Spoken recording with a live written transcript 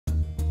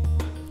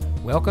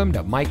Welcome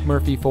to Mike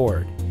Murphy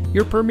Ford,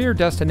 your premier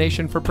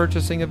destination for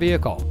purchasing a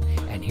vehicle.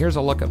 And here's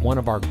a look at one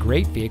of our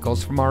great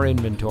vehicles from our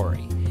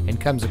inventory,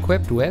 and comes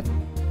equipped with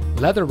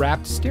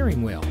leather-wrapped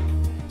steering wheel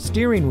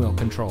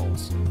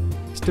controls,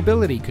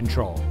 stability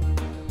control,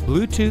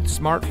 Bluetooth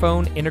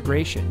smartphone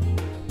integration,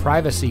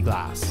 privacy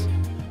glass,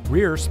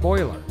 rear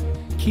spoiler,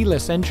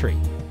 keyless entry,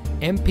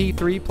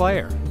 MP3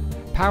 player,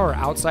 power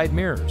outside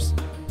mirrors,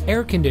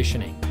 air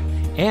conditioning,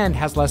 and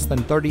has less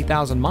than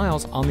 30,000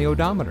 miles on the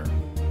odometer.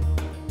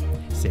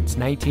 Since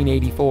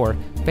 1984,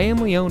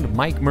 family-owned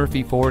Mike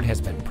Murphy Ford has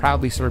been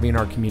proudly serving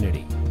our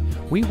community.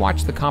 We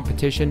watch the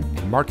competition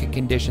and market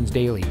conditions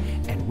daily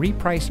and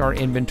reprice our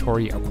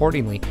inventory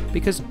accordingly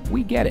because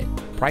we get it.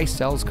 Price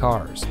sells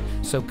cars.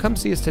 So come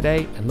see us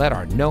today and let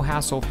our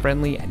no-hassle,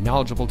 friendly, and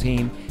knowledgeable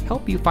team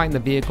help you find the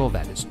vehicle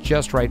that is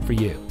just right for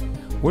you.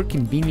 We're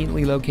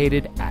conveniently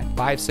located at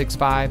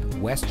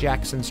 565 West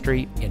Jackson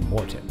Street in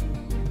Morton.